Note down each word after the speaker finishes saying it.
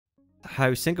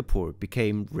how Singapore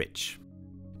became rich.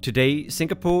 Today,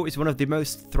 Singapore is one of the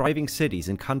most thriving cities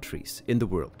and countries in the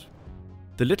world.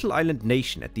 The little island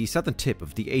nation at the southern tip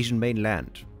of the Asian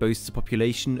mainland boasts a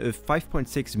population of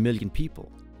 5.6 million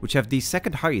people, which have the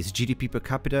second highest GDP per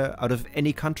capita out of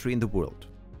any country in the world.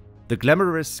 The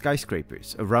glamorous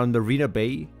skyscrapers around Marina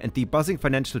Bay and the buzzing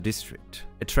financial district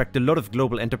attract a lot of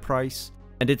global enterprise,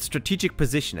 and its strategic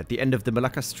position at the end of the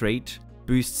Malacca Strait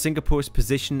boosts Singapore's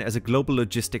position as a global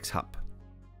logistics hub.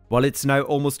 While it's now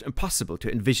almost impossible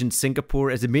to envision Singapore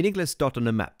as a meaningless dot on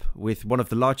a map with one of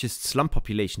the largest slum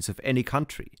populations of any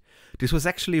country, this was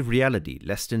actually reality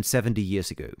less than 70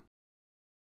 years ago.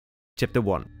 Chapter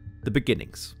 1. The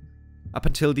Beginnings. Up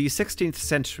until the 16th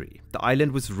century, the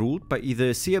island was ruled by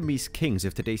either Siamese kings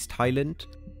of today's Thailand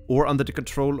or under the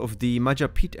control of the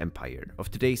Majapahit Empire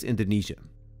of today's Indonesia.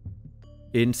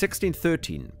 In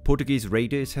 1613, Portuguese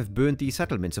raiders have burned the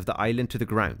settlements of the island to the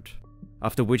ground,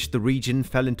 after which the region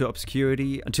fell into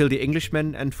obscurity until the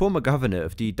Englishman and former governor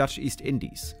of the Dutch East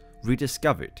Indies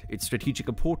rediscovered its strategic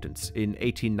importance in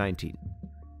 1819.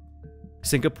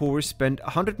 Singapore spent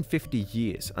 150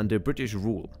 years under British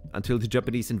rule until the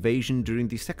Japanese invasion during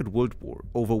the Second World War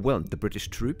overwhelmed the British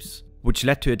troops, which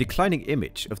led to a declining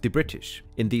image of the British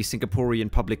in the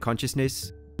Singaporean public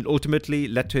consciousness and ultimately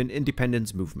led to an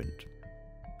independence movement.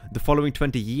 The following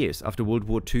 20 years after World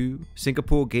War II,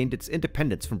 Singapore gained its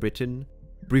independence from Britain,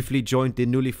 briefly joined the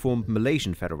newly formed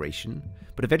Malaysian Federation,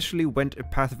 but eventually went a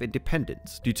path of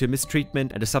independence due to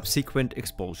mistreatment and a subsequent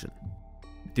expulsion.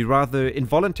 The rather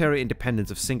involuntary independence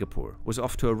of Singapore was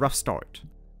off to a rough start,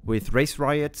 with race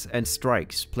riots and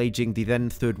strikes plaguing the then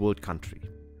third world country.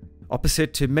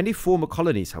 Opposite to many former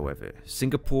colonies, however,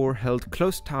 Singapore held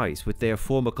close ties with their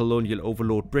former colonial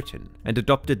overlord Britain and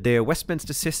adopted their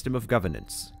Westminster system of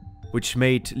governance, which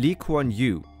made Lee Kuan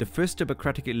Yew the first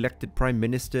democratically elected Prime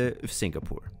Minister of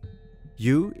Singapore.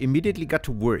 Yew immediately got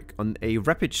to work on a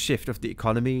rapid shift of the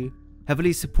economy,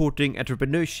 heavily supporting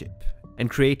entrepreneurship and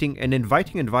creating an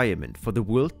inviting environment for the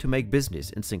world to make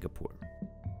business in Singapore.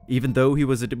 Even though he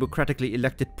was a democratically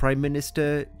elected Prime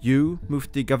Minister, Yew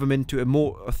moved the government to a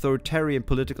more authoritarian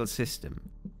political system,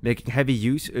 making heavy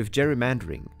use of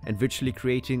gerrymandering and virtually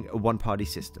creating a one-party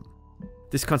system.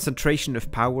 This concentration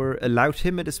of power allowed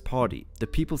him and his party, the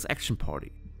People's Action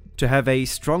Party, to have a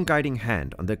strong guiding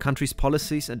hand on the country's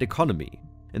policies and economy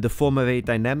in the form of a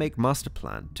dynamic master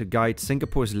plan to guide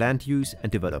Singapore's land use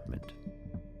and development.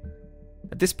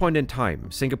 At this point in time,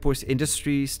 Singapore's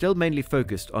industry still mainly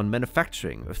focused on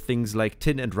manufacturing of things like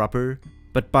tin and rubber,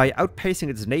 but by outpacing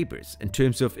its neighbors in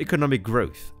terms of economic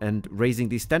growth and raising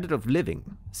the standard of living,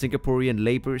 Singaporean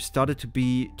labor started to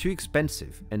be too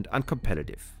expensive and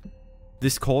uncompetitive.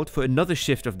 This called for another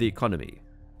shift of the economy,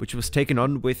 which was taken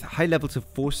on with high levels of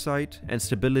foresight and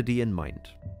stability in mind.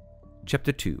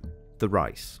 Chapter 2. The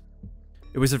Rise.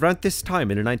 It was around this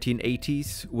time in the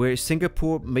 1980s where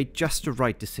Singapore made just the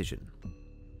right decision.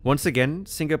 Once again,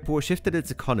 Singapore shifted its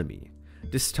economy,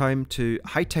 this time to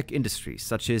high-tech industries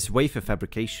such as wafer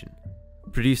fabrication,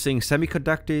 producing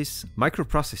semiconductors,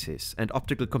 microprocessors, and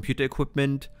optical computer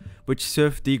equipment, which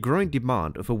served the growing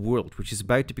demand of a world which is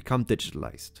about to become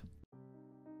digitalized.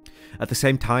 At the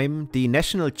same time, the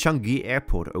National Changi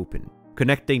Airport opened,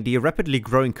 connecting the rapidly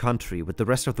growing country with the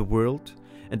rest of the world,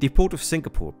 and the port of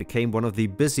Singapore became one of the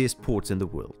busiest ports in the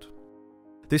world.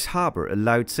 This harbour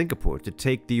allowed Singapore to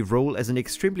take the role as an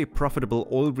extremely profitable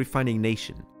oil refining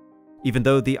nation, even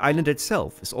though the island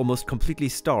itself is almost completely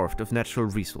starved of natural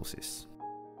resources.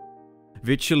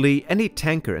 Virtually any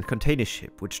tanker and container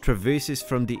ship which traverses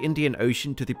from the Indian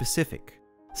Ocean to the Pacific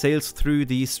sails through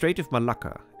the Strait of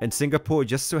Malacca, and Singapore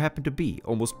just so happened to be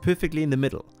almost perfectly in the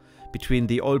middle between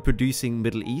the oil-producing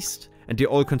Middle East and the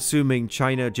oil-consuming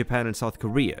China, Japan and South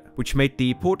Korea, which made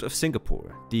the port of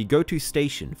Singapore the go-to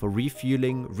station for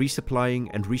refueling, resupplying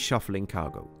and reshuffling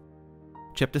cargo.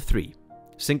 Chapter 3.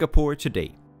 Singapore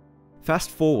Today.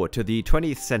 Fast forward to the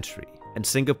 20th century, and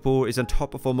Singapore is on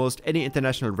top of almost any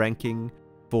international ranking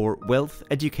for wealth,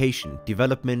 education,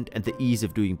 development and the ease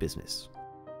of doing business.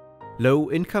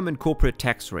 Low income and corporate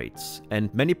tax rates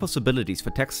and many possibilities for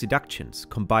tax deductions,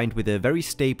 combined with a very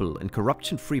stable and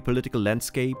corruption-free political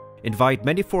landscape, invite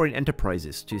many foreign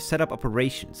enterprises to set up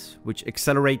operations, which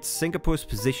accelerates Singapore's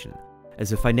position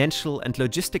as a financial and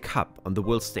logistic hub on the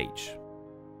world stage.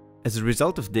 As a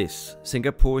result of this,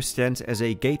 Singapore stands as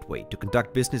a gateway to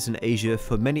conduct business in Asia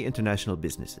for many international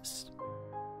businesses.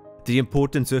 The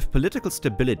importance of political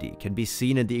stability can be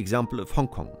seen in the example of Hong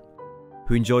Kong,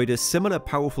 who enjoyed a similar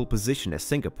powerful position as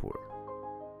Singapore.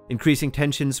 Increasing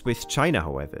tensions with China,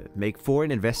 however, make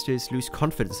foreign investors lose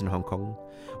confidence in Hong Kong,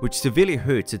 which severely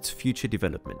hurts its future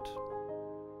development.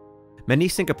 Many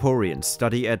Singaporeans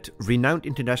study at renowned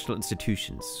international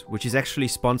institutions, which is actually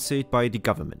sponsored by the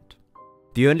government.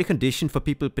 The only condition for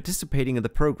people participating in the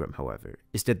program, however,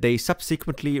 is that they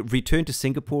subsequently return to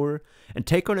Singapore and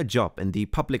take on a job in the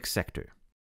public sector.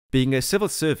 Being a civil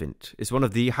servant is one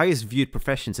of the highest viewed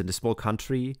professions in the small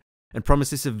country and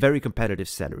promises a very competitive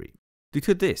salary. Due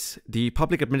to this, the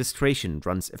public administration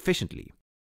runs efficiently,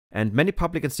 and many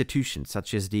public institutions,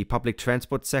 such as the public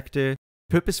transport sector,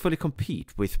 purposefully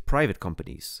compete with private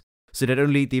companies, so that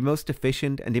only the most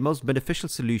efficient and the most beneficial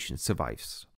solution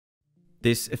survives.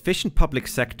 This efficient public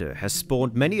sector has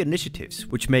spawned many initiatives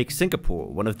which make Singapore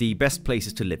one of the best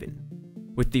places to live in.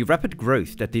 With the rapid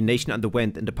growth that the nation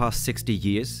underwent in the past 60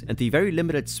 years and the very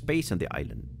limited space on the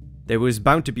island, there was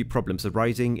bound to be problems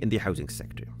arising in the housing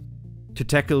sector. To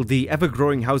tackle the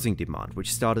ever-growing housing demand,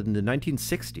 which started in the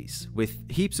 1960s, with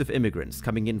heaps of immigrants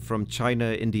coming in from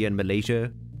China, India and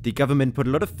Malaysia, the government put a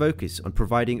lot of focus on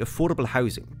providing affordable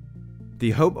housing. The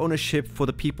Home Ownership for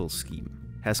the People scheme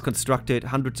has constructed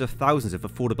hundreds of thousands of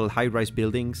affordable high-rise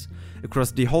buildings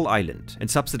across the whole island and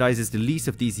subsidizes the lease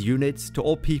of these units to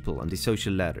all people on the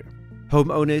social ladder.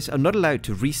 Homeowners are not allowed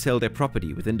to resell their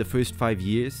property within the first 5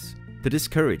 years to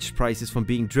discourage prices from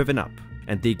being driven up,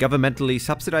 and the governmentally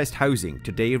subsidized housing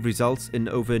today results in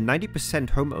over 90%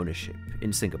 home ownership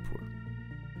in Singapore.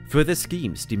 Further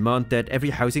schemes demand that every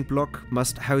housing block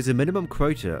must house a minimum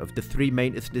quota of the 3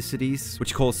 main ethnicities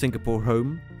which call Singapore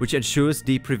home, which ensures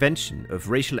the prevention of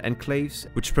racial enclaves,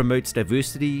 which promotes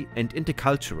diversity and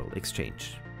intercultural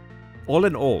exchange. All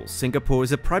in all, Singapore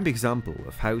is a prime example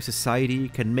of how society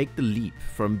can make the leap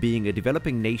from being a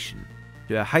developing nation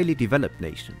to a highly developed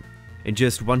nation in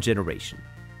just one generation.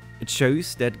 It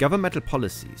shows that governmental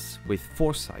policies, with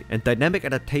foresight and dynamic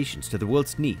adaptations to the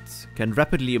world's needs, can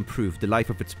rapidly improve the life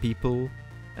of its people,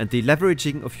 and the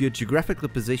leveraging of your geographical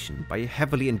position by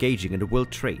heavily engaging in the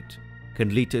world trade can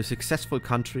lead to a successful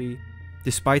country,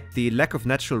 despite the lack of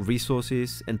natural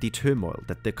resources and the turmoil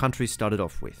that the country started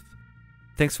off with.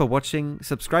 Thanks for watching,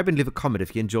 subscribe and leave a comment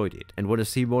if you enjoyed it and want to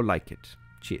see more like it.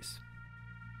 Cheers.